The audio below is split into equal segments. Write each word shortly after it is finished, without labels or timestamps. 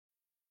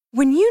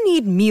When you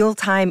need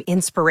mealtime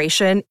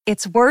inspiration,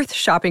 it's worth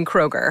shopping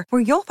Kroger,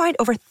 where you'll find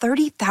over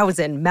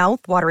 30,000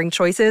 mouth-watering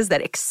choices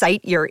that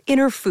excite your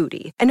inner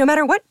foodie. And no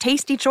matter what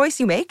tasty choice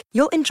you make,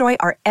 you'll enjoy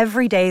our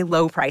everyday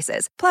low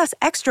prices, plus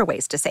extra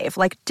ways to save,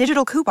 like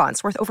digital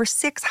coupons worth over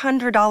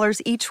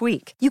 $600 each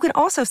week. You can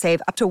also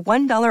save up to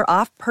 $1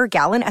 off per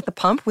gallon at the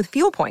pump with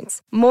fuel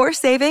points. More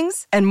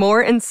savings and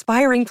more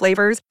inspiring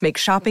flavors make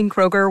shopping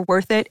Kroger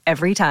worth it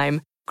every time.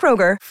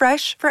 Kroger,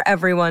 fresh for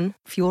everyone.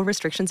 Fuel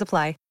restrictions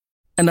apply.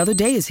 Another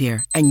day is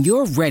here, and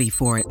you're ready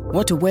for it.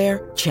 What to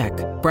wear? Check.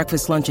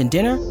 Breakfast, lunch, and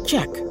dinner?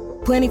 Check.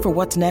 Planning for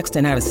what's next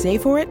and how to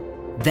save for it?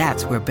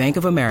 That's where Bank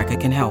of America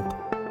can help.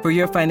 For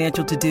your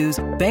financial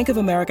to-dos, Bank of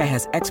America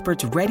has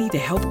experts ready to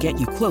help get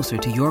you closer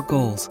to your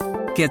goals.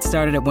 Get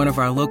started at one of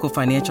our local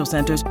financial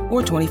centers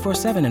or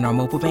 24/7 in our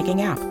mobile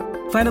banking app.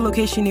 Find a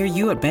location near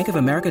you at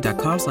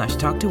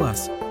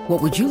bankofamerica.com/talktous.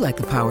 What would you like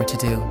the power to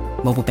do?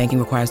 Mobile banking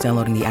requires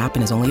downloading the app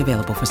and is only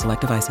available for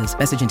select devices.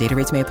 Message and data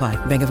rates may apply.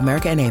 Bank of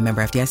America N.A.,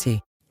 member FDIC.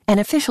 An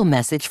official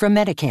message from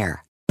Medicare.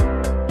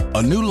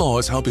 A new law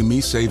is helping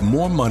me save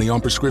more money on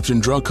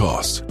prescription drug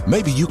costs.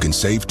 Maybe you can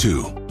save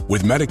too.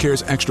 With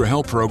Medicare's Extra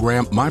Help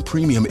program, my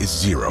premium is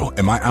zero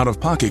and my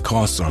out-of-pocket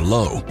costs are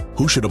low.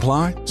 Who should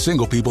apply?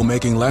 Single people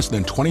making less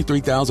than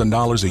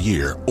 $23,000 a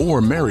year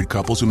or married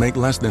couples who make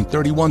less than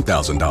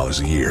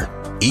 $31,000 a year.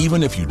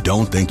 Even if you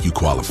don't think you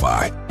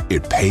qualify,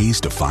 it pays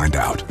to find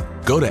out.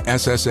 Go to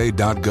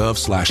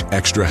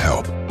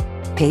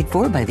ssa.gov/extrahelp. Paid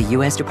for by the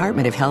U.S.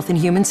 Department of Health and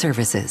Human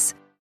Services.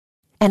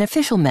 An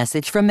official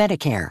message from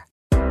Medicare.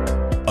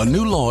 A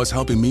new law is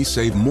helping me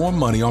save more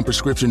money on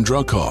prescription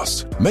drug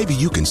costs. Maybe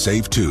you can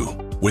save too.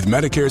 With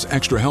Medicare's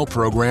Extra Help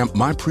program,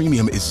 my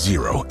premium is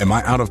zero and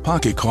my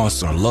out-of-pocket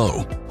costs are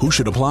low. Who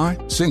should apply?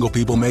 Single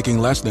people making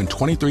less than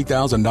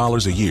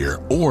 $23,000 a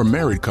year or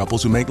married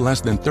couples who make less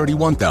than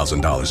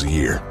 $31,000 a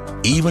year.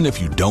 Even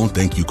if you don't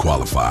think you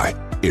qualify,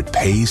 it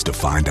pays to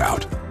find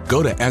out.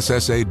 Go to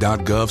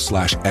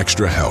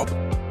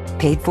ssa.gov/extrahelp.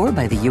 Paid for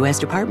by the U.S.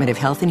 Department of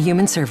Health and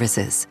Human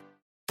Services.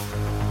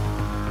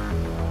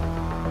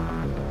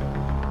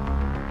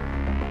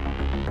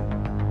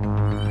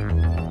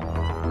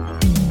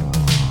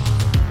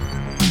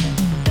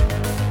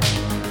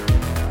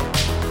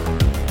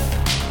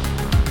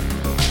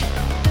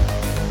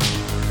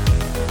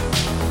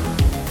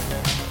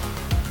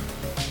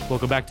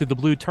 Welcome back to the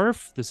Blue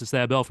Turf. This is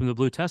Thad Bell from the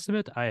Blue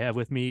Testament. I have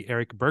with me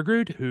Eric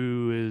Bergrud,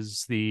 who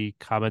is the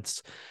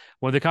Comets,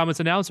 one of the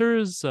Comets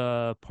announcers,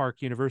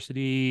 Park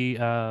University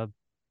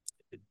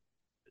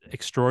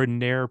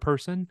extraordinaire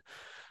person.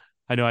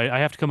 I know I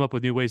have to come up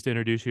with new ways to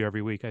introduce you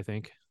every week, I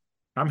think.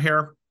 I'm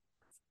here.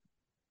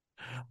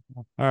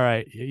 All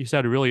right. You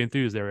sounded really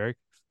enthused there, Eric.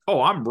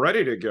 Oh, I'm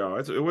ready to go.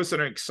 It was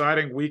an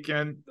exciting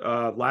weekend.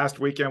 Last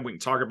weekend, we can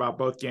talk about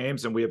both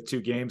games, and we have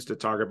two games to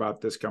talk about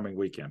this coming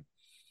weekend.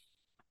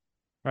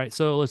 All right,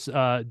 so let's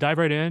dive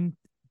right in.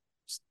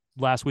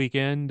 Last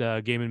weekend,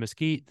 game in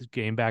Mesquite,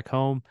 game back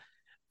home.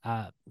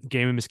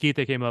 Game in Mesquite,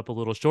 they came up a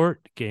little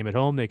short. Game at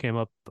home, they came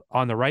up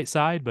on the right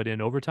side, but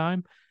in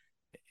overtime.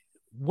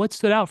 What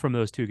stood out from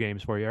those two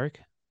games for you,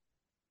 Eric?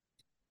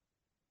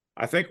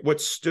 I think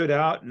what stood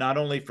out, not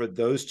only for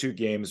those two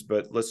games,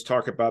 but let's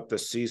talk about the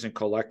season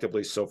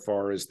collectively so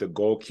far, is the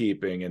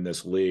goalkeeping in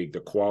this league.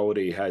 The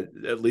quality, has,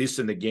 at least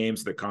in the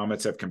games the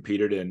Comets have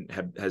competed in,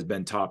 has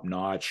been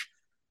top-notch.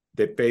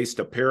 They faced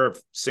a pair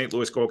of St.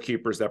 Louis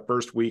goalkeepers that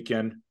first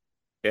weekend,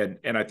 and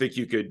I think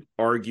you could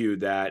argue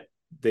that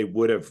they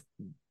would have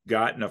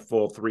gotten a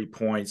full 3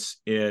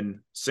 points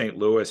in St.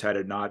 Louis had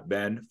it not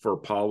been for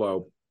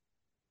Paulo.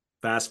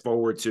 Fast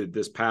forward to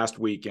this past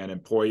weekend,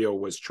 and Pollo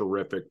was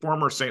terrific.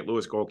 Former St.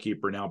 Louis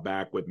goalkeeper, now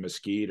back with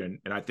Mesquite,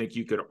 and I think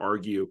you could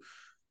argue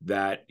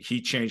that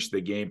he changed the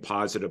game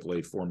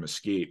positively for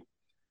Mesquite.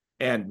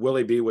 And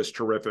Willie B was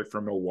terrific for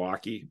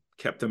Milwaukee,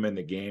 kept them in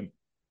the game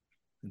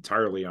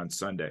entirely on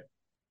Sunday.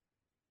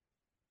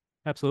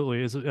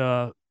 Absolutely.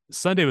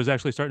 Sunday was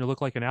actually starting to look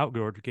like an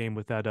outdoor game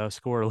with that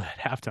score at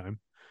halftime.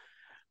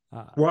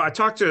 Well, I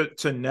talked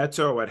to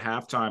Neto at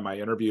halftime. I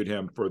interviewed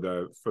him for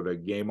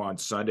the game on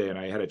Sunday, and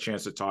I had a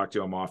chance to talk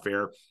to him off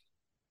air.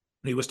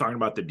 He was talking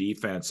about the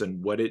defense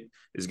and what it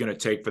is going to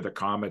take for the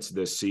Comets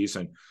this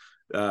season.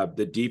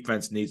 The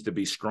defense needs to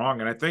be strong,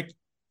 and I think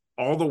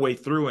all the way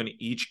through in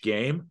each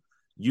game,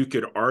 you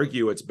could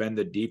argue it's been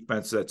the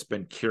defense that's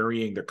been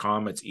carrying the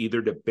Comets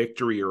either to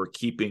victory or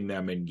keeping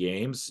them in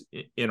games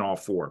in all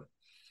four.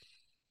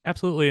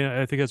 Absolutely.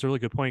 I think that's a really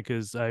good point,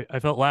 because I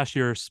felt last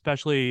year,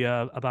 especially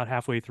about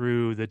halfway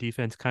through, the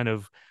defense kind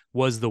of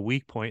was the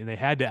weak point and they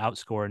had to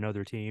outscore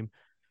another team,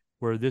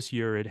 where this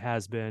year it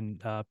has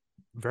been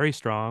very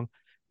strong,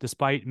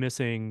 despite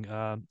missing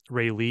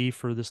Ray Lee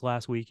for this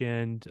last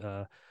weekend,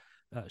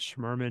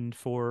 Schmerman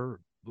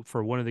for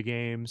one of the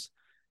games.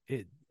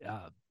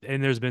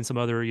 And there's been some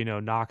other,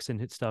 knocks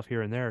and hit stuff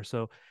here and there.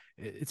 So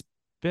it's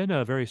been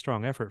a very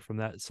strong effort from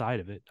that side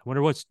of it. I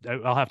wonder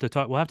we'll have to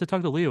talk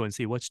to Leo and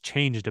see what's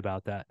changed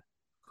about that.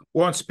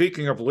 Well, and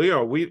speaking of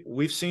Leo,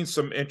 we've seen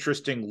some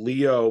interesting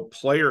Leo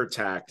player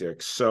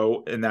tactics.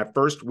 So in that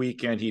first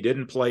weekend, he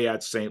didn't play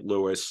at St.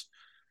 Louis.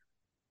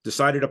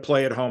 decided to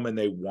play at home and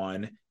they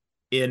won.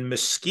 In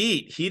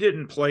Mesquite, he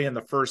didn't play in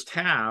the first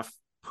half,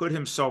 put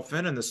himself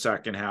in the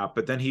second half,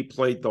 but then he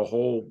played the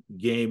whole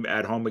game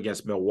at home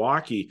against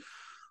Milwaukee.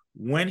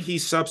 When he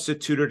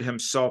substituted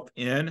himself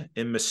in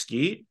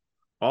Mesquite,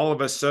 all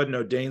of a sudden,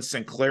 O'Dane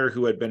Sinclair,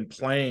 who had been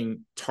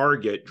playing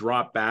target,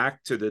 dropped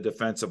back to the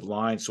defensive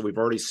line. So we've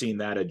already seen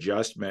that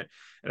adjustment.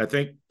 And I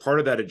think part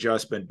of that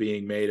adjustment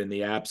being made in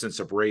the absence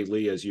of Ray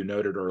Lee, as you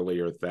noted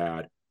earlier,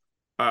 Thad.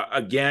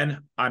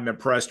 Again, I'm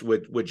impressed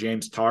with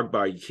James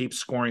Togba. He keeps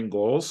scoring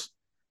goals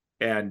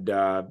and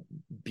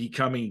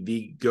becoming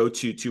the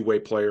go-to two-way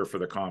player for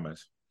the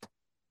Comets.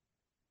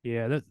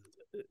 Yeah,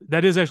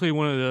 that is actually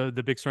one of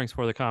the big strengths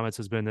for the Comets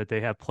has been that they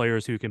have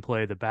players who can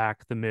play the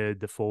back, the mid,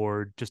 the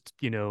forward, just,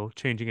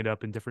 changing it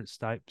up in different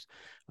types,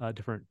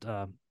 different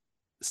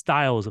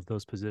styles of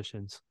those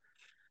positions.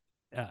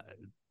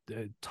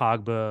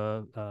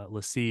 Togba,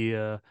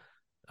 Lucia,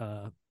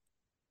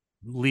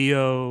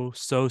 Leo,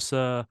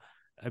 Sosa.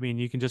 I mean,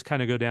 you can just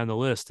kind of go down the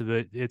list,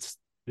 but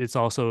it's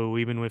also,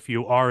 even if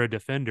you are a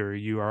defender,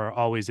 you are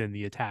always in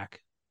the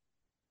attack.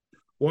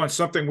 Well, and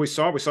something we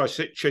saw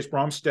Chase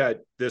Bromstead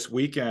this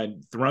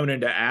weekend thrown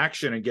into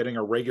action and getting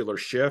a regular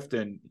shift.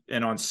 And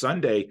on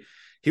Sunday,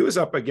 he was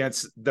up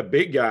against the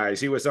big guys.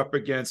 He was up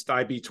against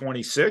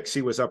IB26.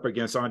 He was up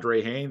against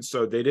Andre Haynes.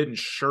 So they didn't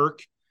shirk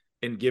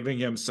in giving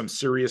him some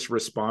serious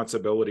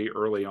responsibility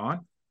early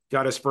on.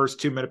 Got his first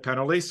 2-minute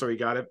penalty, so he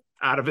got it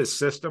out of his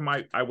system,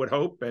 I would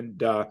hope.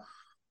 And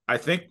I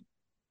think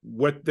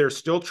what they're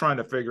still trying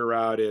to figure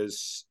out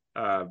is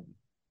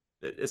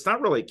it's not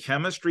really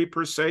chemistry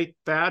per se,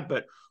 Thad,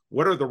 but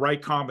what are the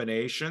right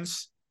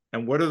combinations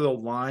and what are the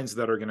lines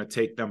that are going to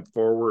take them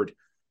forward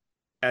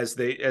as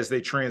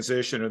they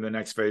transition in the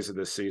next phase of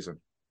this season?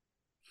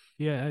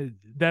 Yeah,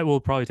 that will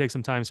probably take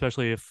some time,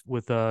 especially if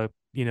with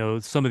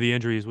some of the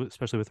injuries,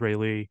 especially with Ray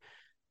Lee.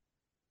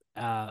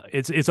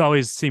 It's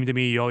always seemed to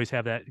me you always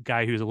have that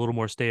guy who's a little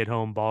more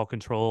stay-at-home ball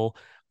control,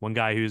 one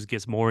guy who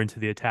gets more into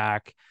the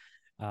attack.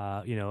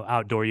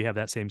 Outdoor, you have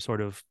that same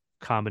sort of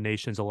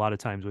combinations a lot of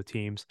times with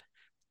teams.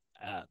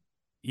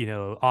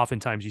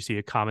 Oftentimes you see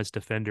a Comets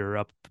defender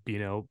up,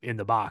 in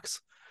the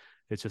box.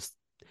 It's just,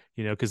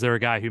 because they're a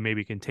guy who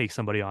maybe can take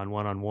somebody on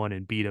one-on-one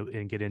and beat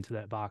and get into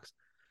that box.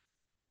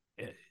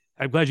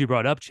 I'm glad you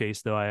brought up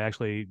Chase, though. I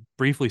actually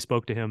briefly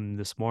spoke to him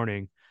this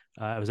morning.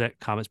 I was at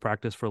Comets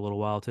practice for a little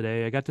while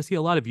today. I got to see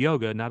a lot of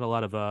yoga, not a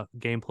lot of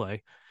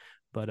gameplay,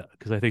 but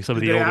because I think some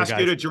of the older guys. Did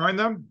they ask you to join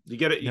them? You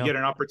get an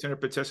opportunity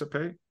to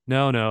participate?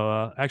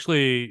 No.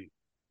 Actually,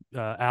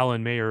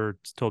 Alan Mayer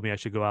told me I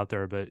should go out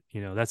there, but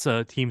that's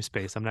a team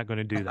space. I'm not going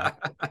to do that.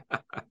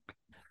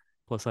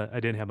 Plus, I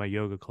didn't have my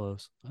yoga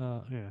clothes.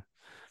 Yeah.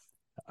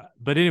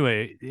 But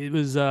anyway, it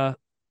was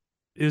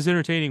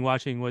entertaining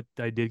watching what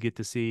I did get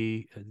to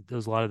see. There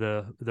was a lot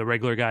of the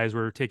regular guys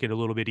were taking it a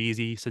little bit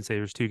easy since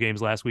there was 2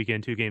 games last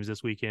weekend, 2 games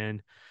this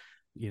weekend.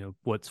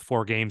 What's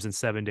 4 games in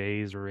 7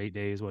 days or 8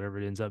 days, whatever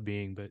it ends up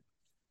being. But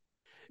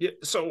yeah,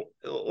 so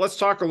let's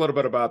talk a little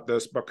bit about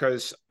this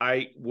because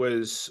I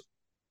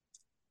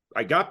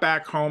got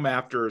back home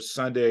after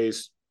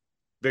Sunday's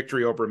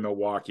victory over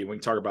Milwaukee. We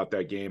can talk about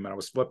that game. And I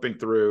was flipping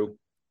through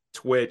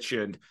Twitch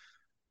and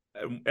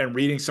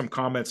reading some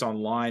comments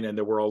online. And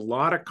there were a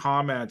lot of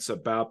comments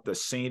about the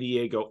San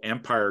Diego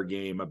Empire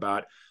game,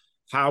 about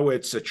how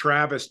it's a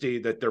travesty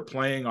that they're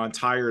playing on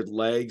tired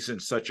legs in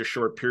such a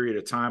short period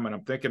of time. And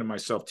I'm thinking to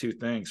myself 2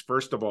 things.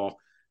 First of all,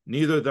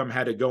 neither of them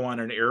had to go on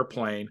an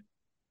airplane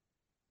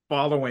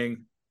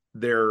following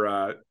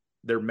their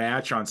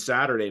match on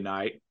Saturday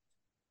night.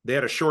 They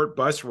had a short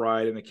bus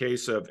ride in the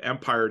case of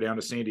Empire down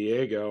to San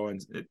Diego.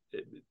 And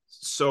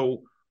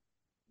so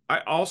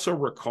I also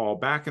recall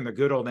back in the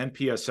good old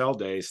NPSL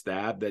days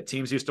that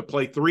teams used to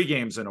play 3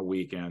 games in a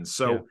weekend.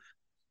 So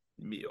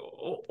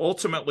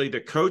ultimately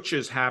the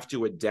coaches have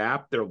to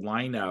adapt their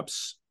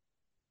lineups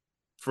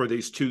for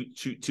these two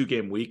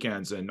game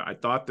weekends. And I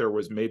thought there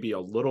was maybe a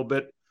little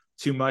bit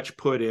too much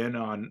put in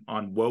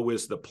on woe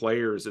is the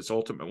players. It's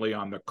ultimately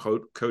on the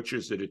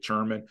coaches to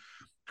determine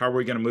how are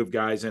we going to move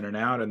guys in and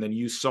out. And then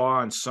you saw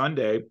on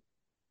Sunday,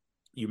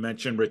 you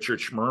mentioned Richard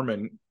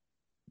Schmerman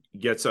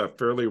gets a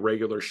fairly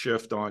regular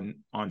shift on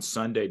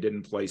Sunday,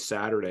 didn't play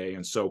Saturday.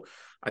 And so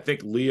I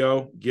think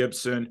Leo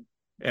Gibson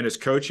and his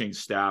coaching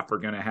staff are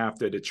going to have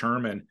to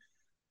determine.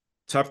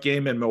 Tough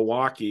game in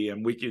Milwaukee,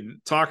 and we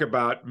can talk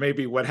about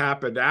maybe what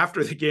happened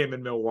after the game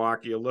in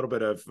Milwaukee, a little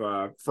bit of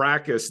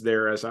fracas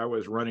there as I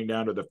was running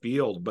down to the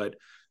field. But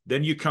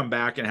then you come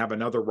back and have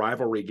another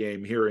rivalry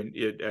game here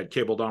at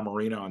Cable Dome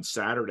Arena on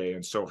Saturday.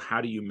 And so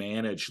how do you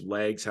manage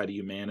legs? How do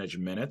you manage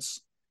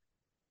minutes?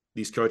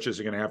 These coaches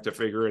are going to have to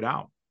figure it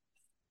out.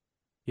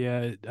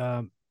 Yeah.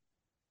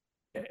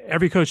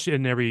 Every coach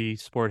in every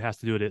sport has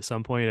to do it at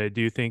some point. I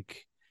do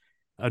think,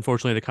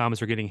 unfortunately, the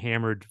Comets are getting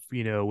hammered,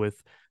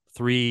 with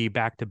 3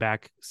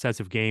 back-to-back sets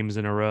of games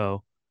in a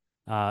row,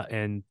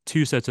 and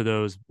 2 sets of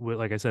those,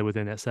 like I said,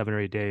 within that 7 or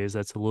 8 days.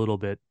 That's a little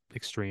bit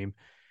extreme.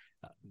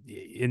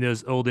 In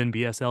those old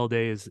NBSL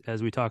days,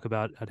 as we talk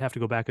about, I'd have to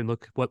go back and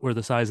look what were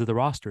the size of the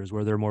rosters,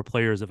 were there more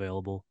players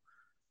available.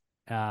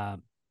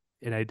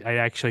 and I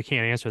actually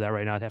can't answer that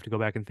right now. I'd have to go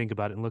back and think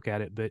about it and look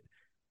at it. But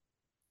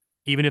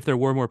even if there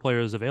were more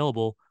players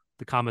available,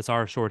 the Comets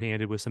are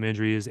shorthanded with some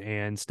injuries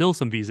and still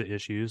some visa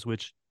issues,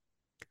 which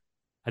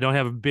I don't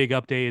have a big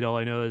update. All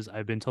I know is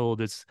I've been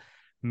told it's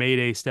made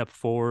a step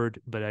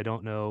forward, but I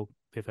don't know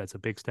if that's a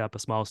big step, a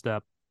small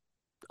step.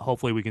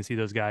 Hopefully we can see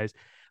those guys.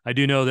 I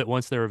do know that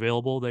once they're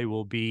available, they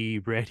will be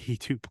ready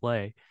to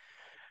play.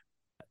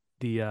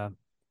 The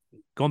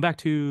Going back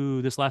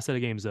to this last set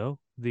of games, though,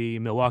 the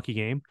Milwaukee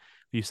game,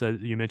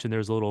 you mentioned there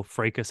was a little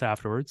fracas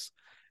afterwards.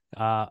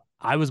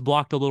 I was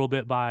blocked a little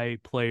bit by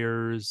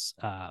players,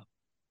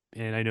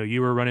 and I know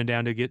you were running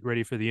down to get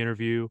ready for the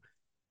interview.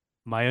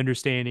 My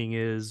understanding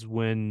is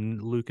when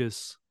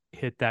Lucas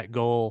hit that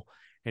goal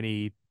and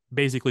he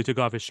basically took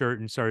off his shirt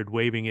and started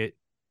waving it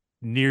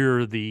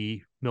near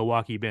the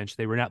Milwaukee bench,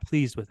 they were not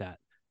pleased with that.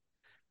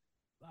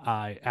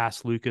 I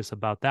asked Lucas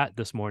about that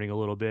this morning a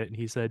little bit, and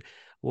he said,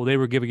 well, they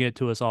were giving it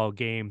to us all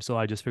game, so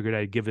I just figured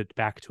I'd give it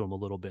back to him a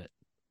little bit.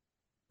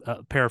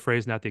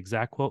 Paraphrase, not the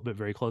exact quote, but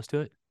very close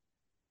to it.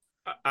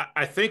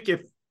 I think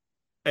if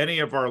any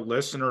of our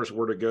listeners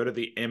were to go to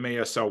the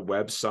MASL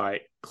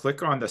website,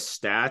 click on the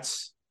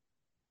stats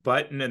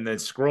button, and then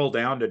scroll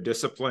down to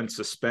discipline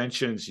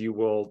suspensions, you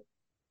will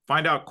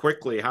find out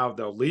quickly how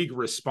the league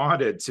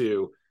responded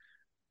to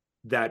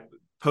that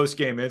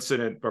post-game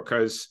incident,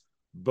 because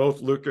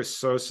both Lucas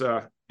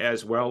Sosa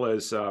as well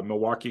as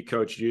Milwaukee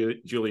coach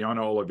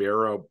Giuliano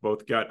Oliveira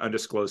both got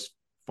undisclosed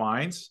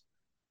fines.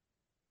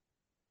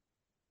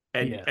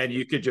 And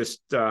you could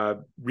just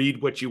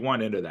read what you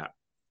want into that.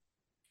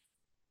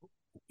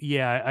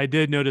 Yeah, I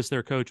did notice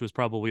their coach was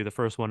probably the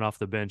first one off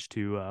the bench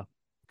to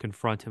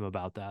confront him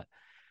about that.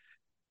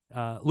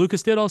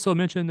 Lucas did also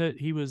mention that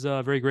he was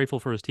very grateful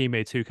for his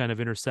teammates who kind of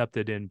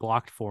intercepted and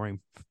blocked for him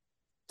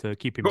to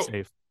keep him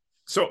safe.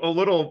 So a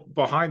little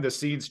behind the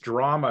scenes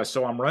drama.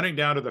 So I'm running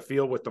down to the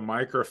field with the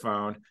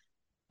microphone.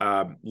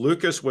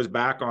 Lucas was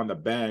back on the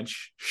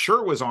bench.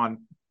 Schur was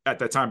on at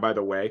that time, by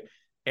the way.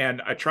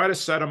 And I try to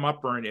set him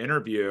up for an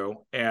interview.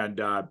 And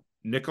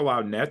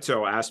Nicolau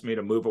Neto asked me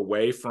to move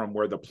away from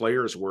where the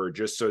players were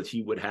just so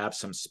he would have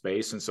some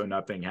space and so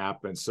nothing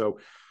happened. So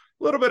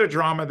a little bit of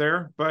drama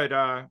there.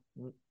 But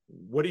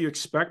what do you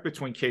expect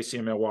between KC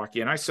and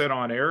Milwaukee? And I said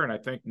on air, and I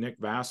think Nick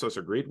Vassos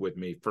agreed with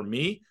me. For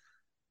me,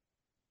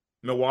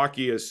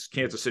 Milwaukee is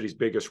Kansas City's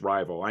biggest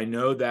rival. I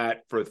know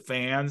that for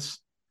fans,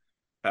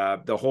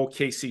 the whole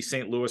KC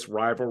St. Louis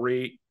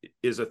rivalry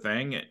is a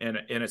thing, and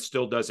it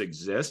still does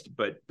exist.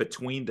 But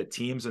between the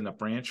teams and the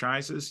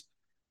franchises,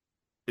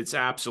 it's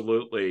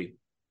absolutely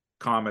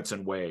Comets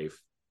and Wave.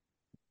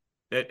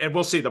 And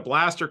we'll see. The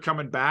Blast are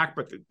coming back,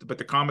 but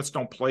the Comets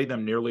don't play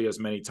them nearly as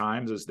many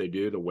times as they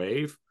do the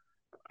Wave.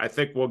 I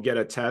think we'll get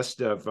a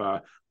test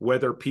of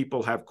whether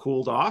people have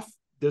cooled off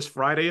this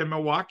Friday in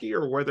Milwaukee,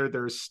 or whether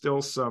there's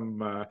still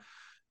some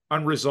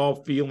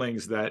unresolved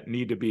feelings that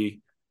need to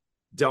be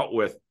dealt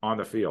with on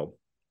the field.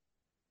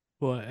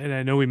 Well, and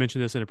I know we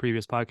mentioned this in a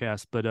previous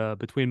podcast, but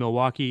between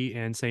Milwaukee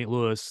and St.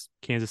 Louis,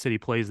 Kansas City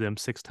plays them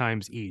 6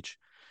 times each.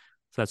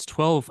 So that's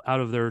 12 out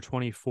of their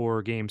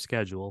 24 game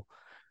schedule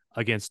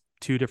against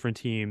 2 different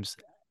teams.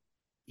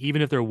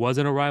 Even if there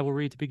wasn't a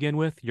rivalry to begin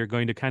with, you're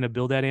going to kind of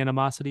build that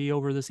animosity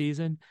over the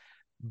season,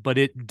 but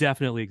it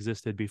definitely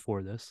existed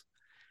before this.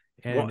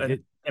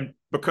 And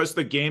because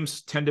the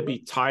games tend to be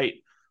tight,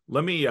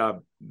 let me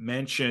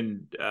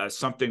mention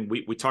something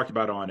we talked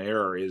about on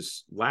air.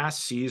 Is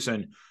last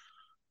season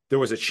there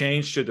was a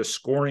change to the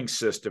scoring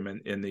system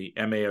in the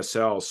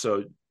MASL.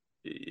 So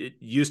it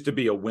used to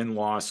be a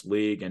win-loss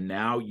league, and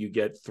now you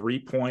get 3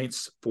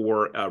 points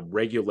for a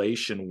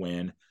regulation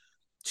win,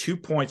 2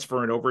 points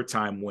for an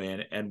overtime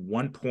win, and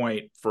 1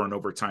 point for an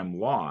overtime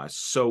loss.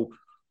 So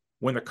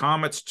when the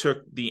Comets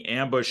took the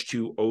ambush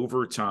to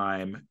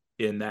overtime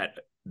in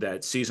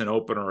that season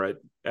opener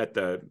at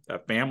the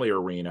Family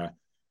Arena,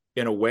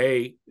 in a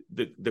way,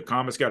 the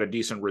Comets got a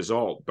decent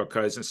result,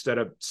 because instead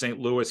of St.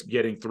 Louis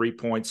getting 3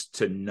 points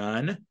to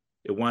none,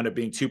 it wound up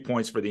being 2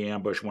 points for the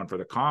ambush, 1 for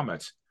the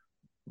Comets.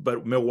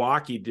 But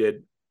Milwaukee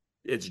did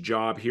its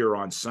job here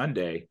on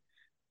Sunday,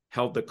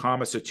 held the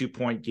Comets a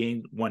 2-point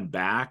game, 1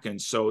 back.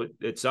 And so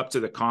it's up to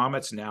the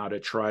Comets now to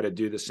try to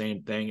do the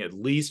same thing, at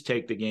least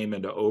take the game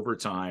into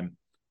overtime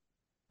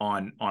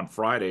on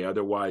Friday.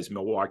 Otherwise,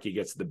 Milwaukee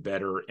gets the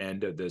better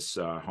end of this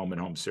home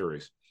and home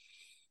series.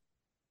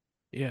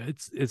 Yeah,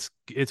 it's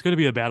going to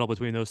be a battle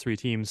between those 3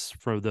 teams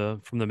from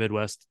the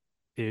Midwest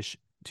ish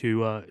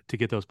to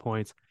get those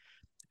points.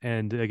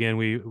 And again,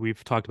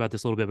 we've talked about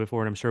this a little bit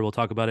before, and I'm sure we'll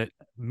talk about it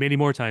many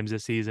more times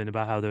this season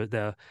about how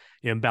the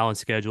imbalanced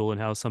schedule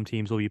and how some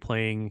teams will be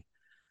playing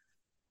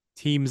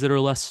teams that are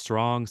less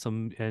strong,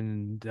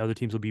 and other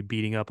teams will be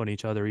beating up on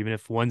each other. Even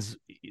if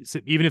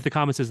the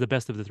Comets is the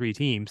best of the 3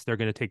 teams, they're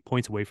going to take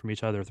points away from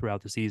each other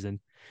throughout the season,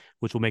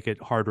 which will make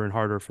it harder and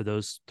harder for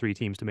those 3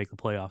 teams to make the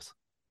playoffs.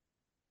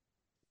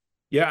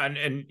 Yeah,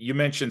 and you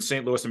mentioned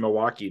St. Louis and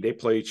Milwaukee. They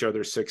play each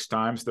other 6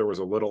 times. There was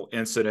a little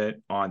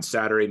incident on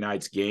Saturday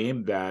night's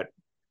game that,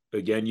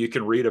 again, you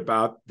can read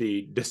about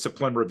the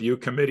Discipline Review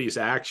Committee's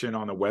action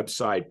on the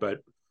website, but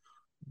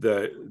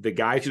the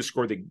guy who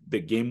scored the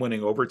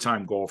game-winning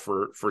overtime goal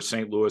for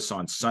St. Louis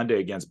on Sunday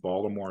against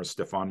Baltimore,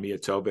 Stefan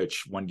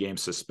Mijatovic, 1-game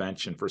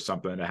suspension for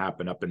something that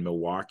happened up in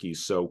Milwaukee.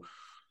 So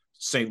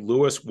St.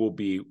 Louis will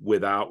be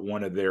without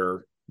one of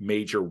their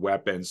major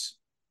weapons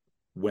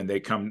when they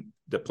come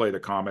to play the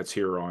Comets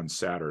here on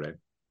Saturday.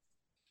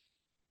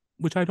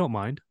 Which I don't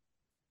mind.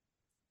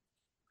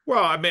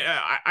 Well, I mean,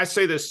 I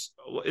say this,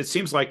 it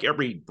seems like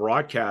every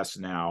broadcast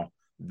now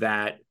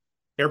that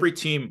every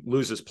team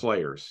loses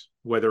players,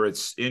 whether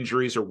it's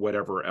injuries or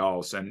whatever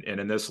else. And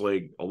in this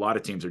league, a lot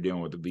of teams are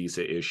dealing with the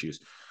visa issues.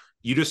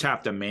 You just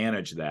have to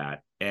manage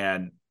that.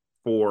 And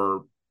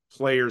for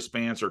players,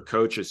 fans, or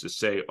coaches to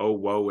say, oh,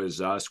 woe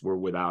is us, we're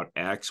without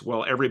X.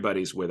 Well,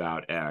 everybody's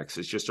without X.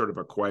 It's just sort of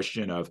a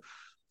question of,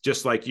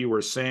 just like you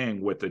were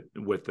saying with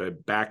the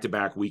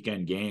back-to-back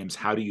weekend games,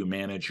 how do you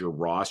manage your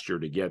roster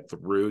to get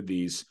through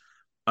these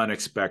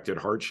unexpected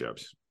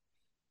hardships?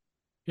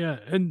 Yeah,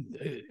 and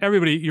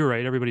everybody, you're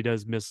right, everybody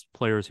does miss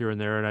players here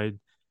and there, and I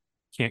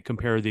can't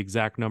compare the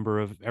exact number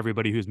of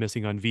everybody who's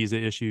missing on visa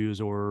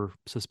issues or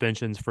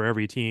suspensions for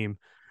every team.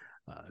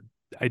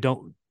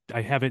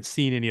 I haven't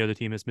seen any other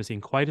team that's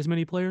missing quite as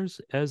many players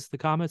as the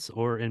Comets,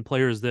 or in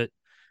players that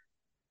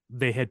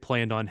they had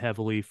planned on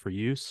heavily for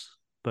use,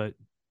 but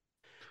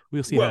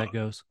we'll see how that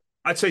goes.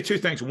 I'd say two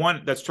things.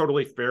 One, that's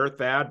totally fair,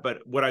 Thad. But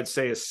what I'd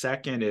say is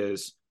second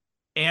is,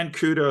 and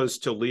kudos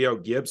to Leo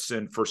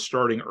Gibson for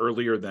starting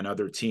earlier than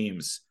other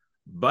teams,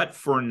 but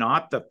for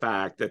not the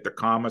fact that the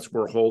Comets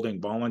were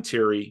holding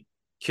voluntary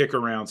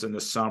kick-arounds in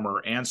the summer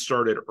and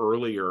started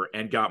earlier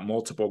and got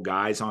multiple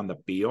guys on the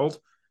field,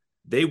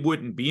 they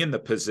wouldn't be in the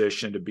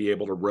position to be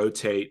able to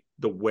rotate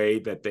the way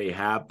that they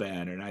have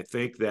been. And I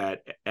think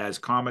that as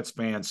Comets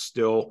fans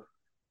still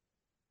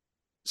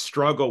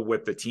struggle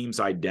with the team's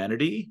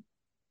identity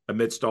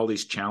amidst all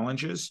these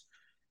challenges,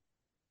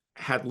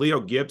 had Leo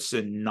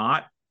Gibson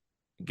not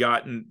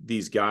gotten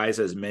these guys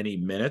as many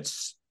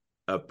minutes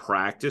of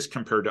practice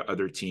compared to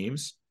other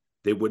teams,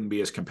 they wouldn't be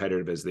as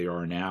competitive as they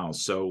are now.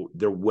 So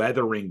they're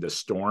weathering the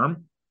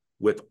storm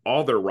with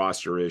all their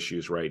roster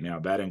issues right now.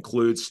 That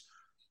includes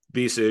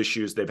visa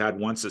issues. They've had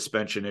one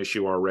suspension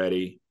issue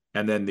already,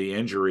 and then the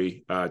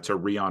injury to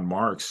Rion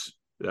Marks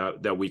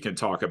that we can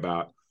talk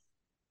about.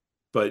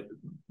 But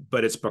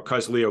it's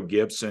because Leo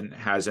Gibson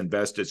has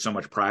invested so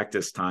much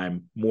practice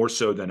time, more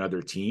so than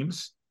other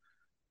teams,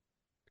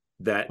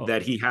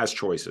 that he has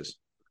choices.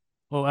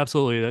 Oh,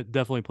 absolutely. That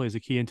definitely plays a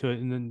key into it.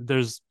 And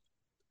then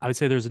I would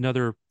say there's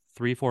another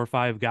 3, 4,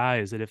 5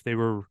 guys that if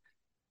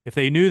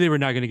they knew they were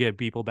not going to get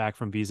people back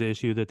from visa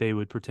issue, that they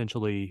would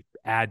potentially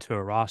add to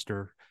a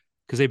roster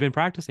because they've been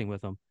practicing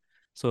with them.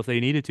 So if they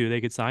needed to,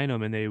 they could sign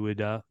them, and they would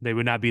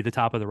not be the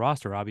top of the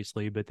roster,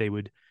 obviously, but they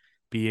would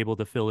be able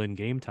to fill in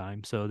game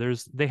time. So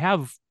they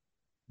have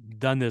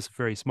done this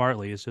very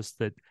smartly. It's just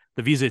that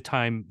the visa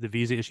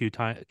issue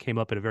time came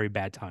up at a very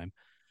bad time.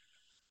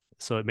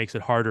 So it makes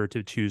it harder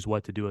to choose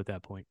what to do at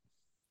that point.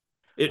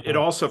 It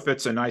also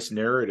fits a nice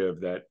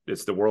narrative that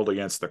it's the world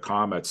against the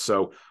Comets.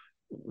 So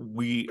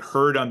we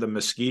heard on the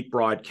Mesquite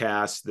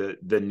broadcast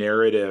the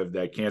narrative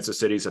that Kansas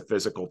City's a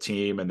physical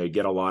team and they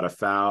get a lot of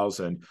fouls,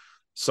 and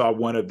saw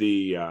one of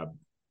the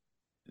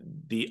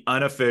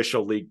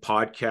unofficial league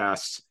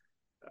podcasts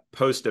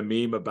post a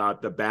meme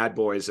about the bad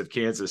boys of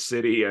Kansas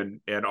City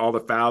and all the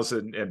fouls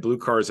and blue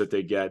cards that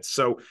they get.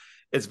 So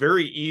it's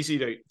very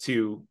easy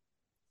to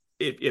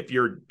if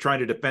you're trying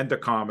to defend the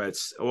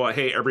Comets, well,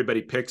 hey,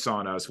 everybody picks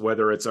on us,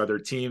 whether it's other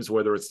teams,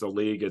 whether it's the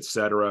league, et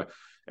cetera.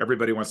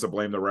 Everybody wants to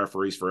blame the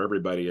referees for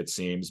everybody, it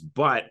seems.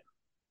 But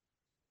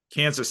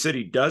Kansas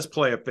City does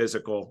play a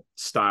physical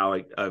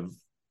style of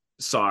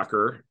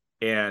soccer.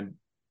 And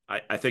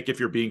I think if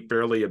you're being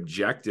fairly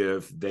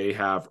objective, they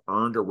have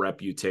earned a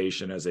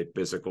reputation as a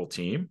physical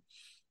team.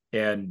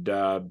 And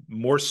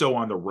more so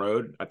on the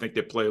road. I think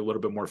they play a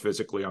little bit more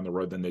physically on the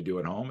road than they do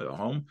at home. At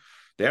home,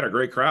 they had a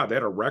great crowd. They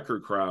had a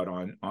record crowd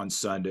on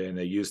Sunday, and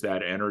they used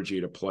that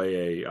energy to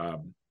play a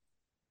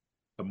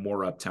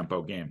more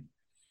up-tempo game.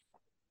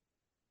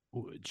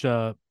 Which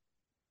I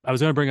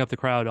was going to bring up the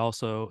crowd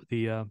also,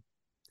 the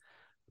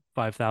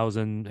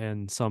 5,000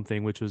 and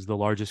something, which was the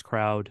largest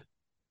crowd.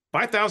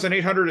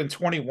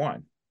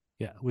 5,821.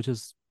 Yeah, which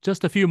is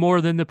just a few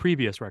more than the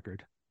previous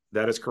record.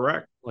 That is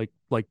correct.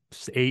 Like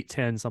 8,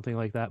 10, something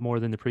like that, more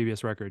than the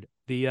previous record.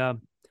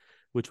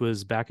 Which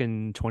was back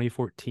in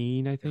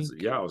 2014, I think.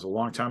 Yeah, it was a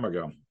long time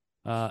ago.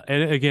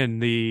 And again,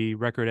 the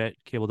record at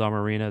Cable Dom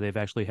Arena, they've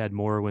actually had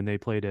more when they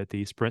played at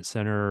the Sprint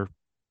Center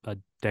a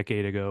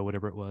decade ago,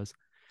 whatever it was.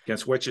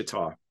 Against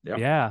Wichita. Yep.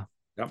 Yeah.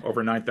 Yep,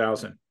 over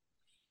 9,000.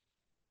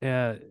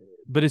 Yeah.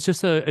 But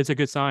it's a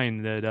good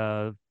sign that,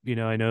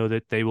 I know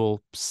that they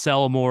will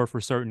sell more for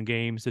certain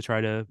games to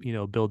try to,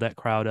 build that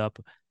crowd up.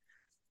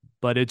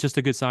 But it's just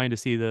a good sign to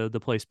see the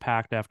place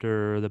packed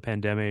after the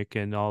pandemic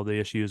and all the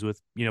issues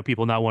with,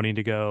 people not wanting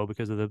to go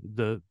because of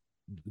the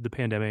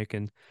pandemic.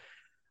 And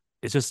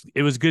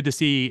it was good to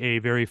see a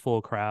very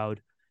full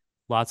crowd,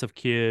 lots of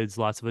kids,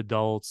 lots of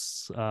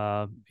adults.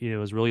 It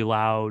was really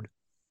loud.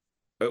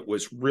 It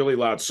was really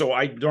loud. So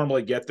I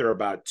normally get there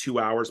about 2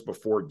 hours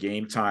before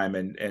game time,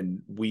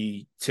 and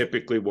we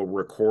typically will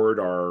record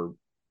our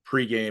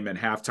pregame and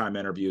halftime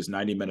interviews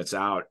 90 minutes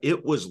out.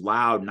 It was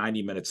loud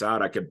 90 minutes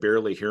out. I could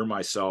barely hear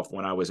myself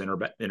when I was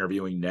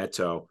interviewing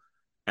Neto.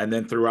 And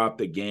then throughout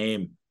the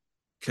game,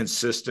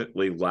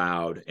 consistently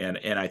loud. And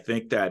I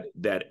think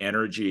that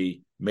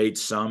energy made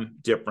some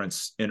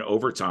difference in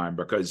overtime,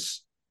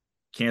 because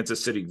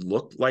Kansas City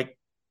looked like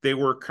they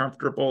were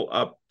comfortable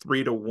up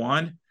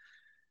 3-1.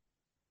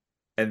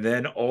 And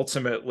then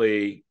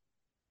ultimately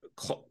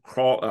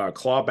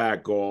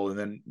clawback goal. And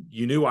then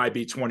you knew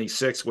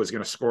IB26 was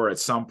going to score at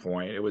some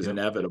point. It was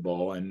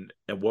inevitable. And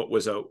what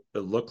was it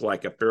looked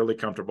like a fairly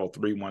comfortable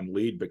 3-1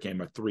 lead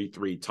became a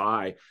 3-3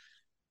 tie.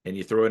 And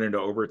you throw it into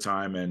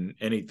overtime and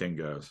anything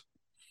goes.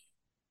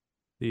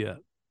 Yeah.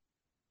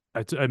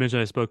 I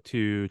mentioned I spoke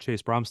to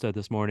Chase Bromstead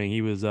this morning.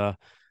 He was, I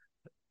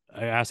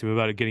asked him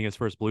about it getting his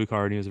first blue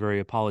card, and he was very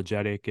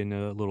apologetic and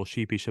a little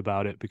sheepish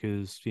about it,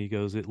 because he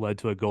goes, it led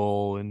to a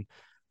goal and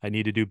I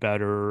need to do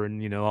better,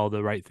 and, all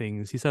the right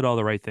things. He said all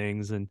the right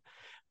things.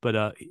 But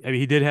I mean,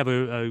 he did have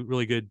a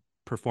really good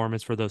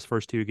performance for those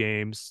first two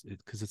games,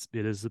 because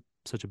it is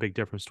such a big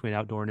difference between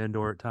outdoor and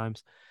indoor at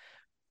times.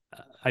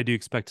 I do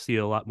expect to see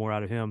a lot more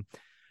out of him.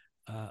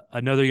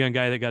 Another young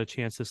guy that got a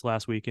chance this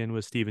last weekend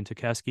was Steven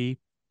Tukeski.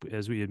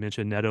 As we had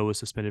mentioned, Neto was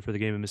suspended for the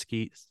game in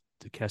Mesquite.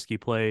 Tukeski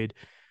played.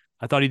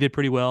 I thought he did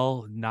pretty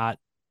well. Not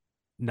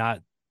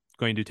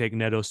going to take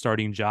Neto's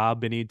starting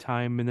job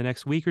anytime in the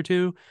next week or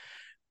two.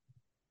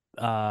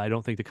 I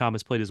don't think the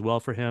Comets played as well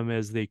for him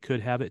as they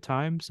could have at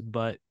times,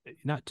 but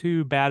not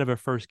too bad of a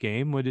first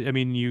game.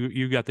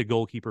 You got the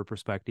goalkeeper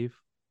perspective.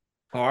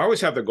 Oh, I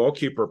always have the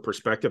goalkeeper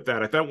perspective.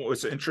 That I thought what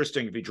was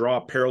interesting, if you draw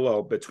a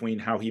parallel between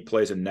how he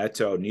plays in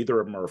Neto, neither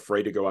of them are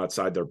afraid to go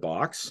outside their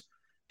box.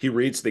 He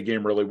reads the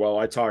game really well.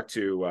 I talked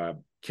to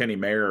Kenny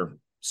Mayer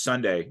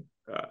Sunday,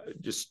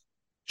 just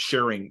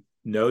sharing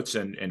notes,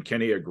 and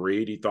Kenny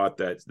agreed. He thought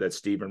that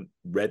Steven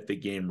read the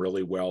game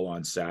really well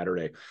on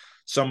Saturday.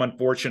 Some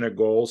unfortunate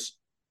goals,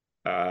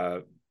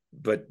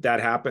 but that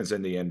happens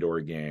in the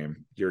indoor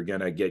game. You're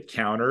going to get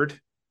countered,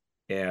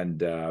 and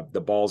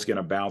the ball's going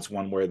to bounce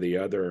one way or the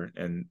other,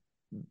 and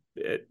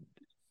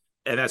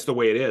that's the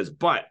way it is.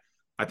 But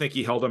I think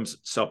he held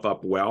himself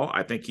up well.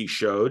 I think he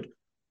showed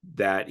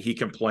that he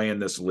can play in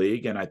this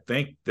league, and I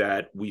think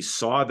that we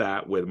saw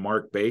that with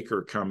Mark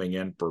Baker coming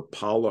in for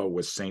Paulo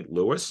with St.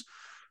 Louis.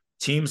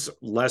 Teams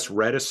less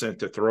reticent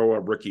to throw a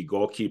rookie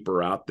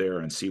goalkeeper out there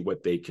and see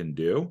what they can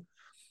do,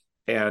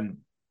 and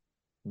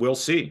we'll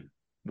see.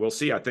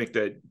 I think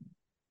that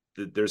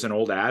there's an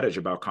old adage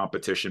about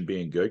competition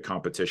being good,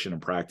 competition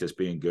and practice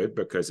being good,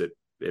 because it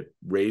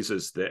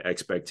raises the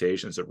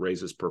expectations, it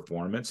raises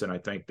performance. And I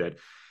think that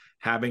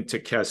having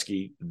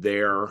Tukeski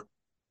there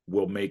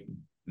will make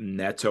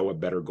Neto a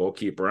better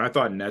goalkeeper. And I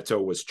thought Neto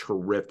was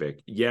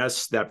terrific.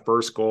 Yes, that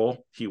first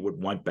goal he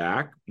would want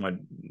back.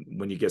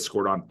 When you get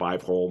scored on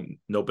 5-hole,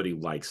 nobody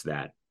likes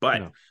that. But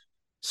no.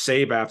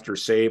 Save after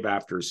save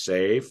after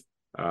save.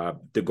 The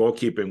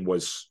goalkeeping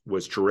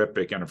was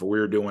terrific. And if we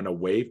were doing a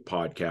Wave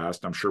podcast,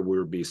 I'm sure we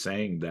would be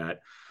saying that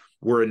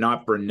were it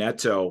not for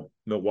Neto,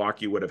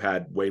 Milwaukee would have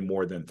had way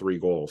more than 3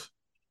 goals.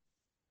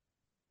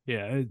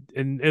 Yeah.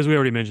 And as we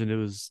already mentioned, it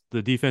was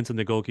the defense and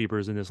the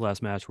goalkeepers in this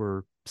last match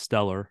were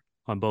stellar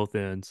on both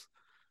ends.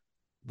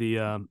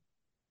 And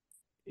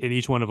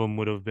each one of them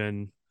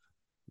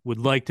would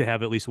like to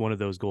have at least one of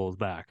those goals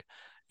back.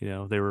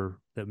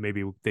 That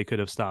maybe they could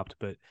have stopped,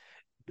 but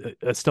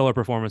a stellar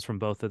performance from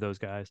both of those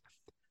guys.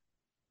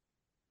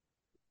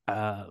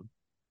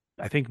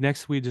 I think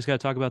next we just got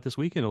to talk about this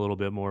weekend a little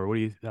bit more. What do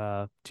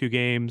you 2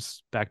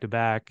 games back to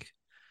back?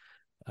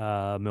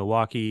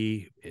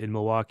 Milwaukee in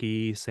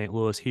Milwaukee, St.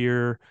 Louis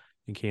here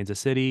in Kansas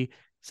City.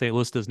 St.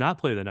 Louis does not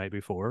play the night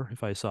before,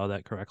 if I saw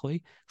that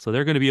correctly. So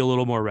they're going to be a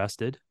little more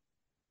rested.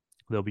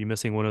 They'll be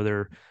missing one of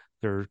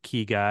their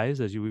key guys,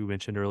 as we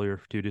mentioned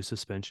earlier, due to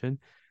suspension.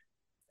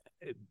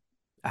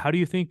 How do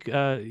you think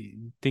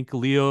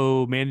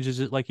Leo manages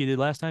it like he did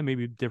last time?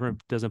 Maybe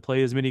different, doesn't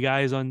play as many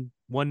guys on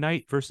one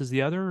night versus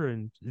the other?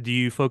 And do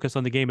you focus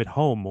on the game at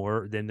home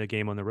more than the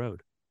game on the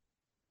road?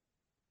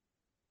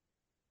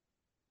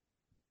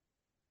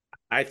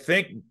 I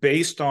think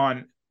based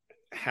on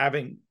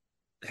having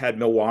had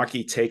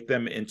Milwaukee take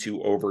them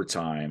into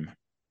overtime,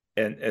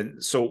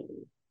 and so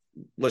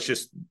let's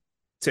just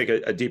take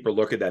a deeper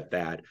look at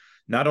that.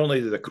 Not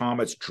only did the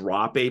Comets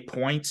drop 8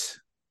 points,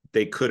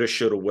 they could have,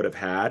 should have, would have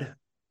had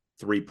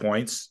 3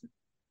 points.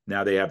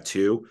 Now they have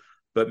 2,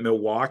 but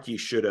Milwaukee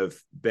should have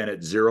been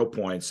at 0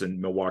 points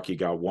and Milwaukee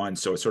got 1.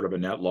 So it's sort of a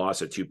net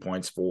loss at 2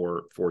 points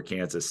for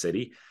Kansas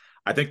City.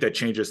 I think that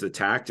changes the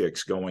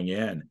tactics going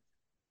in.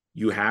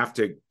 You have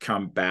to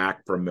come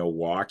back from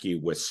Milwaukee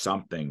with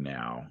something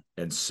now.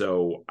 And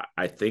so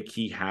I think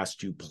he has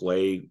to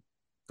play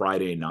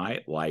Friday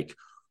night like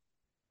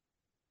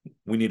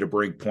we need to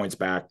bring points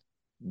back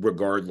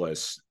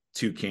regardless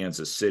to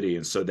Kansas City.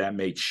 And so that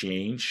may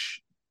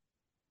change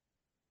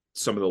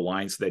some of the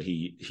lines that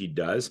he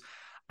does.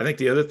 I think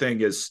the other thing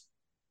is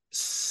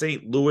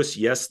St. Louis,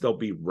 yes, they'll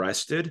be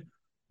rested,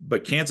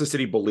 but Kansas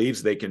City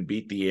believes they can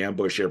beat the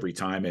ambush every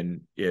time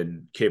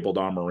in Cable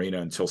Dome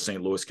Arena until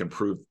St. Louis can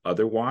prove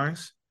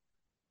otherwise.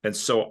 And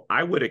so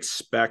I would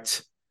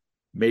expect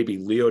maybe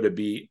Leo to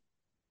be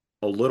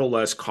a little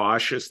less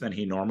cautious than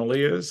he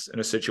normally is in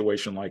a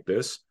situation like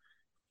this,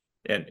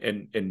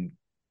 and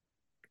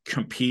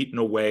compete in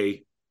a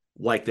way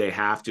like they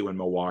have to in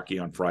Milwaukee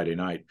on Friday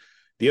night.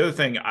 The other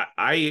thing,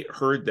 I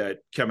heard that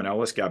Kevin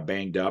Ellis got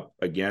banged up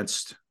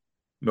against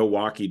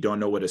Milwaukee. Don't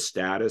know what his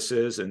status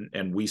is.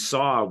 And we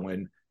saw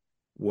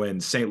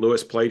when St.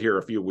 Louis played here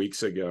a few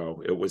weeks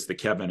ago, it was the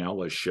Kevin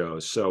Ellis show.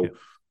 So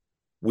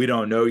we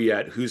don't know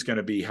yet who's going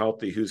to be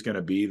healthy, who's going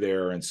to be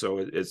there. And so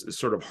it's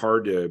sort of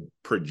hard to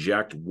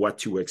project what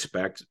to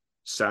expect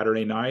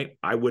Saturday night.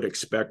 I would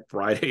expect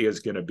Friday is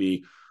going to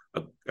be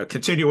a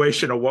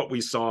continuation of what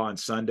we saw on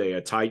Sunday,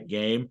 a tight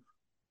game,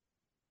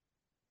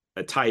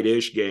 a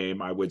tight-ish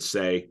game, I would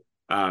say.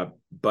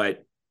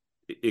 But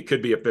it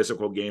could be a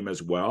physical game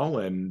as well.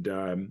 And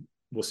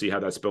we'll see how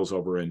that spills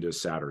over into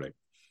Saturday.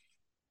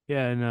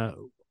 Yeah. And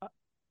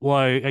well,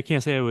 I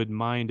can't say I would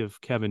mind if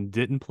Kevin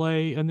didn't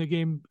play in the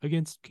game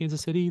against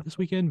Kansas City this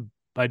weekend.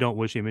 I don't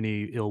wish him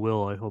any ill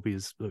will. I hope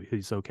he's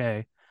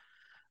okay.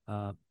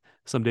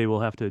 Someday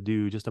we'll have to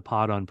do just a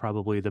pod on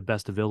probably the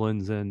best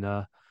villains in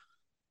the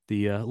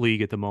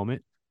league at the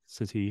moment,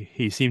 since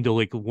he seemed to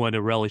want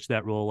to relish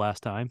that role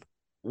last time.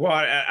 Well,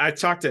 I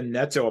talked to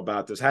Neto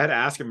about this. I had to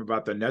ask him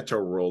about the Neto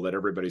rule that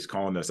everybody's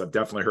calling this. I've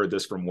definitely heard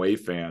this from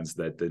Wave fans,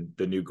 that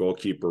the new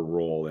goalkeeper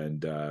rule,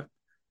 and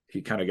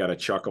he kind of got a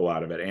chuckle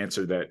out of it.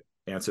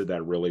 Answered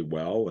that really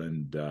well,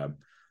 and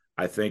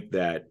I think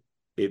that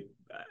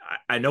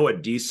I know a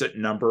decent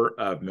number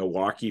of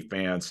Milwaukee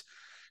fans,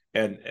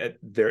 and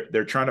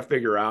they're trying to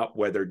figure out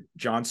whether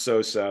John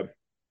Sosa,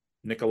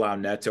 Nicolau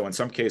Neto, in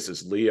some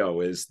cases Leo,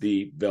 is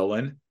the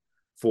villain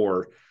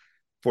for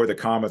the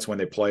Comets when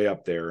they play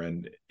up there.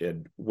 And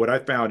what I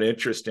found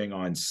interesting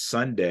on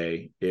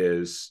Sunday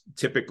is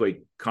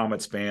typically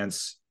Comets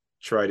fans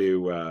try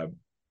to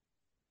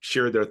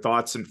share their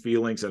thoughts and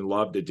feelings and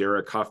love to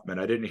Derek Huffman.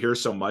 I didn't hear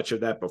so much of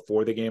that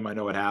before the game. I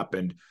know it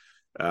happened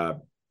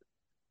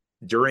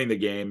during the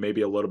game,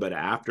 maybe a little bit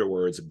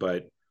afterwards,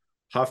 but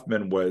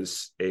Huffman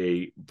was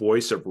a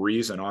voice of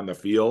reason on the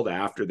field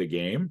after the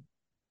game.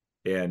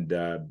 And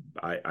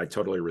I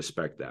totally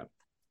respect that.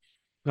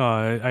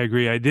 I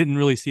agree. I didn't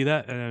really see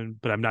that,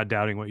 but I'm not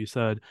doubting what you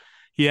said.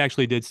 He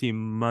actually did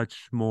seem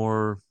much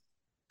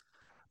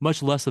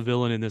less a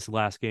villain in this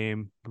last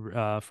game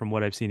from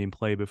what I've seen him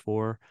play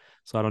before.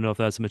 So I don't know if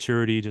that's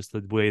maturity, just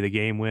the way the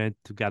game went.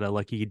 Got a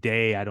lucky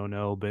day, I don't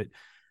know. But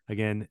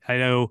again, I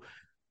know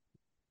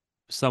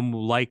some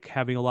like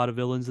having a lot of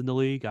villains in the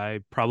league. I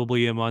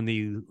probably am on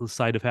the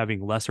side of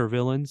having lesser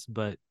villains,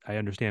 but I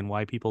understand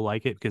why people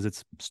like it, because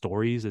it's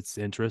stories, it's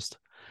interest.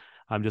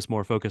 I'm just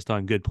more focused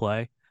on good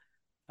play.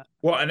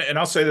 Well, and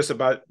I'll say this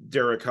about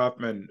Derek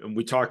Huffman, and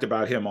we talked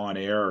about him on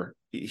air.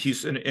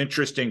 He's an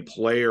interesting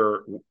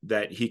player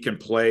that he can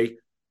play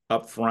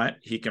up front.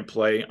 He can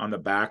play on the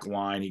back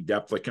line. He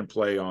definitely can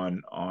play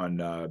on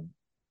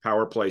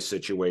power play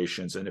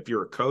situations. And if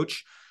you're a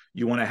coach,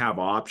 you want to have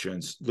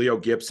options. Leo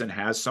Gibson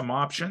has some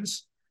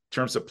options in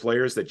terms of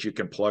players that you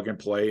can plug and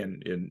play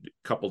in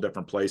a couple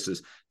different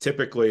places.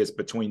 Typically, it's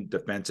between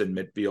defense and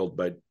midfield,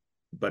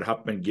 but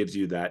Huffman gives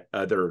you that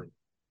other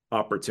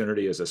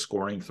opportunity as a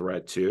scoring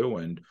threat too.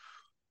 And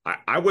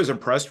I was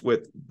impressed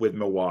with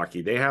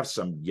Milwaukee. They have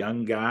some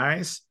young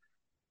guys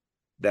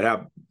that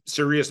have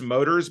serious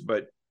motors,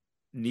 but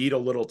need a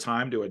little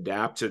time to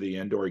adapt to the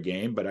indoor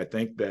game. But I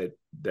think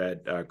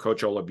that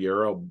Coach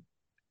Oliviero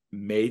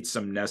made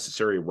some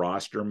necessary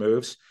roster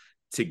moves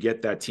to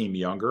get that team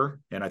younger.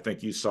 And I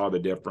think you saw the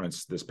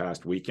difference this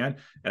past weekend.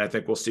 And I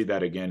think we'll see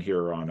that again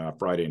here on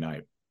Friday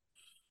night.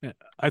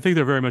 I think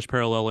they're very much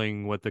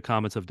paralleling what the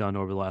Comets have done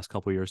over the last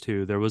couple of years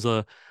too. There was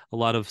a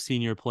lot of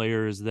senior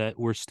players that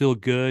were still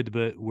good,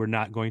 but were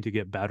not going to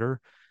get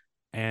better,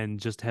 and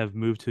just have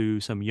moved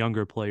to some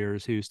younger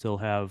players who still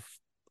have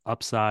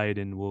upside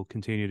and will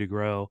continue to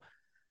grow,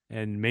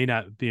 and may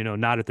not be,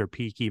 not at their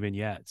peak even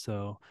yet.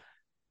 So,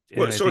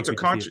 well, so it's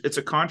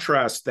a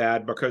contrast,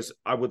 Thad, because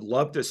I would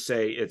love to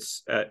say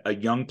it's a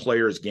young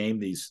player's game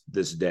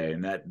this day,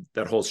 and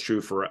that holds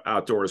true for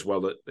outdoor as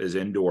well as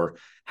indoor.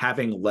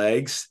 Having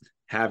legs,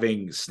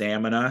 having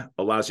stamina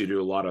allows you to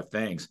do a lot of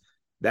things.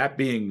 That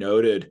being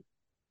noted,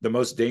 the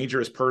most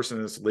dangerous person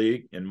in this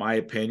league, in my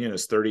opinion,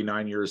 is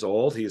 39 years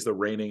old. He's the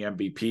reigning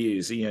MVP.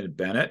 He's Ian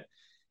Bennett.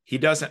 He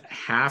doesn't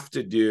have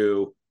to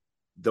do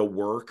the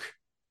work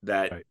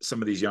that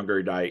some of these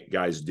younger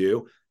guys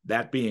do.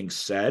 That being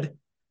said,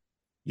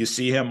 you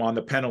see him on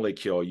the penalty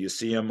kill. You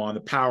see him on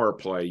the power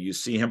play. You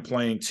see him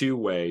playing two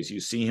ways. You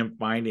see him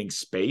finding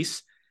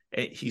space.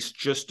 He's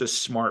just a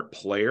smart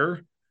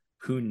player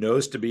who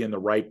knows to be in the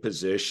right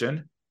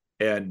position.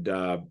 And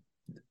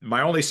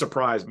my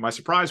surprise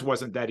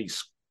wasn't that he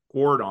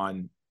scored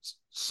on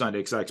Sunday,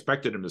 because I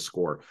expected him to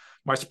score.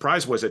 My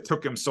surprise was it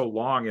took him so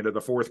long into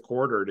the fourth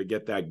quarter to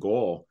get that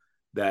goal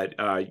that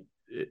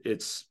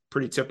it's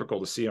pretty typical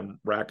to see him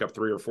rack up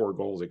 3 or 4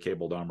 goals at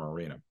Cable Dahmer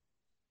Arena.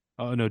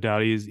 Oh, no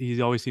doubt.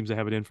 He always seems to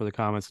have it in for the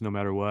Comets no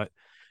matter what.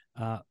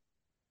 Uh,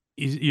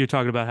 you're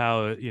talking about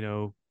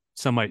how,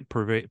 some might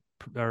pervade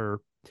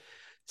or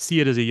see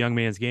it as a young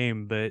man's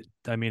game, but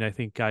I mean, I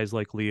think guys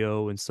like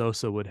Leo and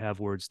Sosa would have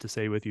words to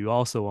say with you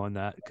also on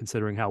that,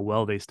 considering how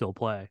well they still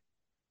play.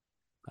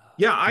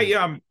 Yeah,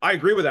 I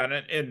agree with that,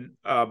 and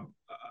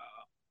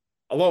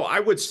although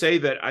I would say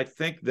that I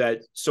think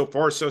that so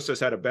far Sosa's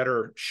had a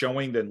better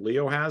showing than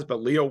Leo has,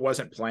 but Leo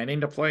wasn't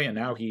planning to play, and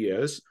now he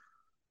is.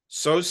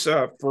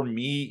 Sosa, for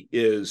me,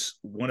 is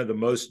one of the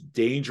most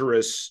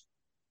dangerous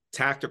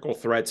tactical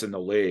threats in the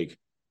league.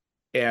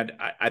 And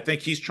I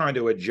think he's trying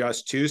to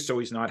adjust too, so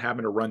he's not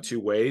having to run 2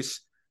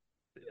 ways.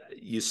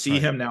 You see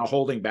him now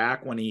holding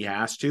back when he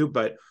has to,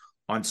 but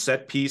on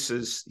set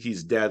pieces,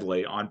 he's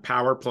deadly. On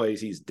power plays,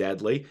 he's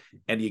deadly.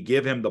 And you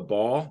give him the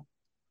ball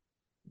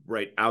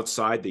right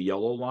outside the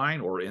yellow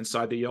line or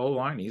inside the yellow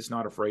line, he's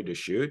not afraid to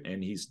shoot.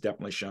 And he's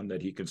definitely shown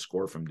that he can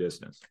score from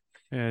distance.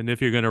 And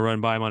if you're going to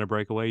run by him on a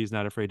breakaway, he's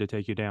not afraid to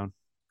take you down.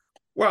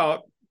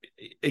 Well,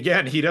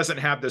 again, he doesn't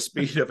have the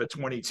speed of a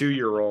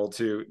 22-year-old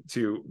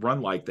to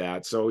run like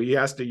that. So he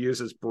has to use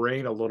his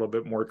brain a little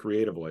bit more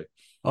creatively.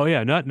 Oh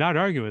yeah, not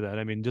arguing with that.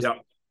 I mean, just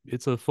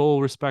It's a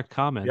full respect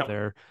comment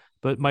there,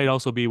 but might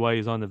also be why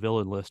he's on the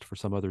villain list for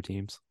some other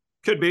teams.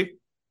 Could be.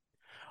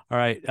 All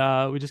right.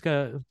 We just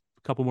got a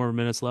couple more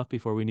minutes left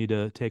before we need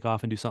to take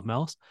off and do something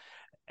else.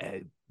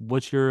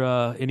 What's your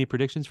any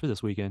predictions for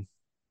this weekend?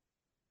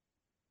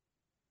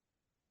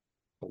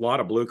 A lot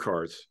of blue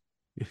cards.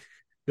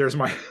 There's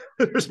my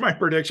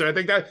prediction. I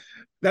think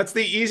that's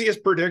the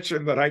easiest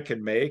prediction that I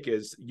can make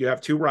is you have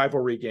 2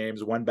 rivalry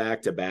games, one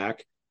back to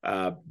back.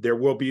 There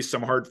will be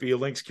some hard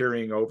feelings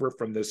carrying over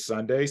from this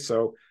Sunday.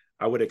 So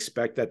I would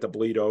expect that to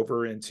bleed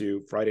over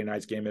into Friday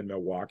night's game in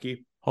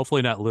Milwaukee.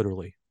 Hopefully not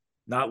literally.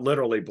 Not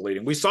literally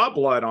bleeding. We saw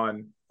blood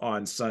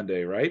on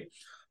Sunday, right?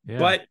 Yeah.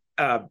 But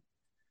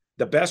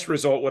the best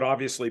result would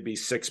obviously be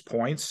 6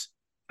 points.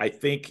 I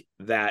think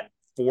that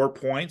 4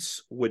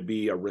 points would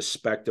be a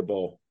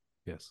respectable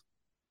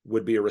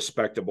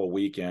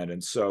weekend.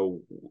 And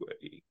so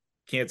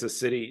Kansas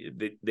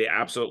City, they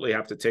absolutely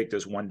have to take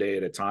this one day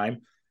at a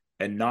time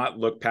and not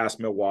look past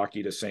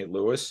Milwaukee to St.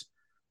 Louis.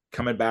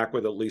 Coming back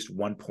with at least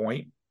 1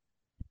 point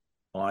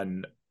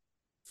on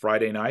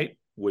Friday night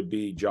would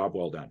be job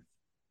well done.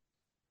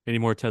 Any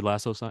more Ted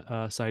Lasso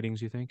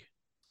sightings, you think?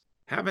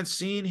 Haven't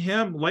seen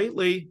him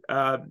lately,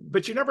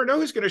 but you never know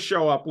who's going to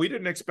show up. We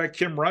didn't expect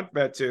Kim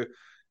Runtvedt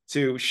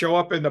to show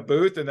up in the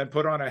booth and then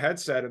put on a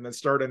headset and then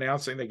start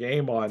announcing the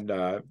game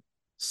on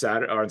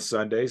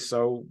Sunday.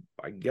 So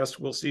I guess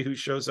we'll see who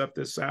shows up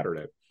this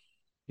Saturday.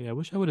 Yeah, I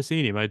wish I would have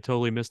seen him. I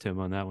totally missed him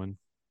on that one.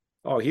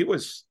 Oh, he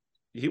was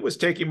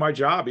taking my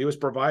job. He was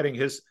providing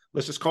let's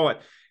just call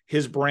it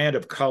his brand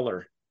of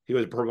color. He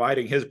was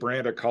providing his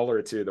brand of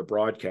color to the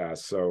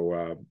broadcast.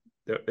 So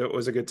it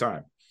was a good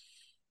time.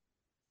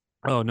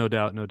 Oh, no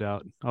doubt. No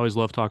doubt. I always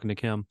love talking to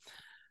Kim.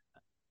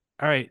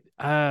 All right.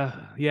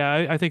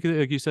 I think,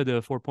 like you said,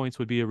 the 4 points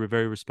would be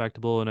very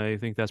respectable. And I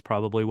think that's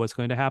probably what's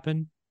going to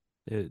happen.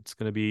 It's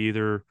going to be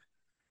either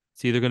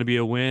going to be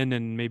a win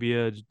and maybe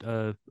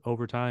a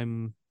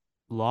overtime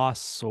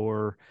loss,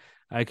 or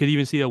I could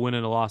even see a win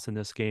and a loss in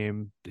this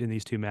game, in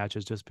these 2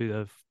 matches, just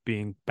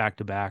being back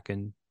to back,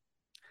 and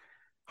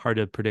hard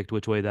to predict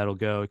which way that'll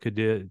go. It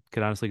could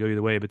honestly go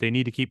either way, but they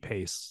need to keep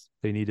pace.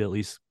 They need to at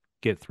least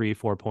get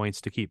 3-4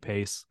 points to keep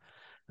pace.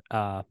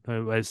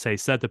 I'd say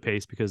set the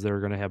pace, because they're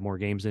going to have more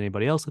games than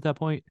anybody else at that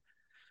point.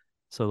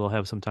 So they'll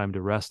have some time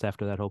to rest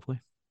after that,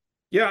 hopefully.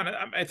 Yeah,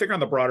 and I think on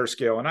the broader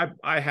scale, and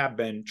I have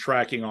been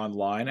tracking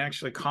online,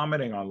 actually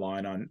commenting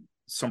online on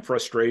some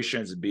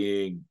frustrations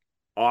being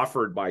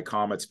offered by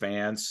Comets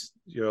fans.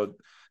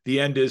 The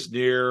end is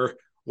near.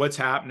 What's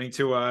happening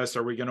to us?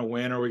 Are we going to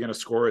win? Are we going to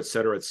score, et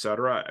cetera, et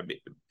cetera? I mean,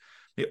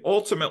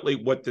 ultimately,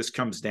 what this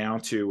comes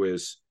down to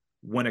is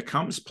when it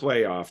comes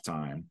playoff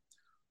time,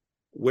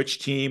 which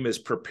team is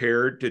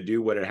prepared to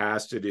do what it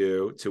has to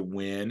do to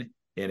win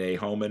in a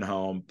home and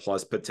home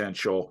plus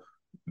potential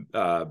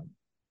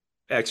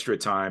extra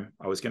time.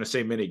 I was going to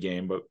say mini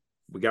game, but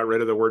we got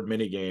rid of the word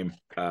mini game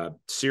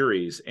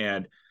series.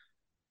 And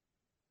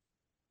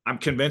I'm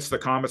convinced the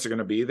Comets are going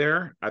to be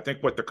there. I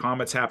think what the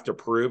Comets have to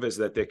prove is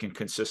that they can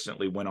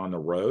consistently win on the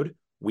road.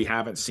 We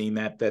haven't seen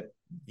that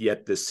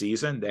yet this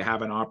season. They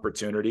have an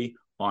opportunity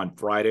on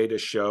Friday to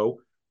show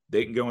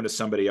they can go into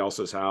somebody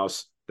else's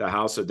house, the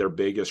house of their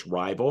biggest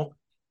rival,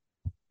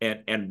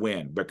 and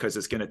win, because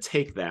it's going to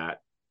take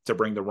that to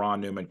bring the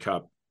Ron Newman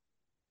Cup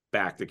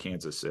back to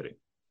Kansas City.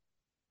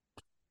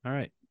 All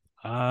right.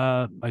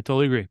 I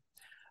totally agree.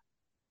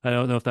 I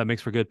don't know if that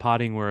makes for good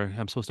potting where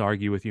I'm supposed to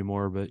argue with you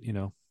more, but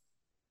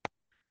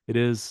it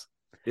is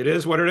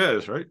what it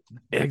is, right?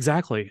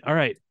 Exactly. All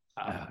right.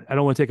 I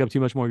don't want to take up too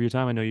much more of your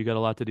time. I know you got a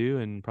lot to do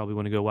and probably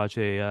want to go watch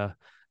a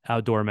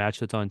outdoor match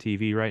that's on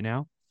TV right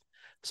now.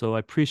 So I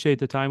appreciate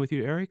the time with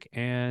you, Eric,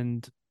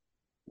 and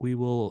I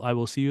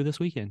will see you this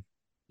weekend.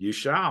 You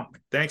shall.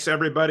 Thanks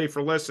everybody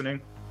for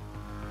listening.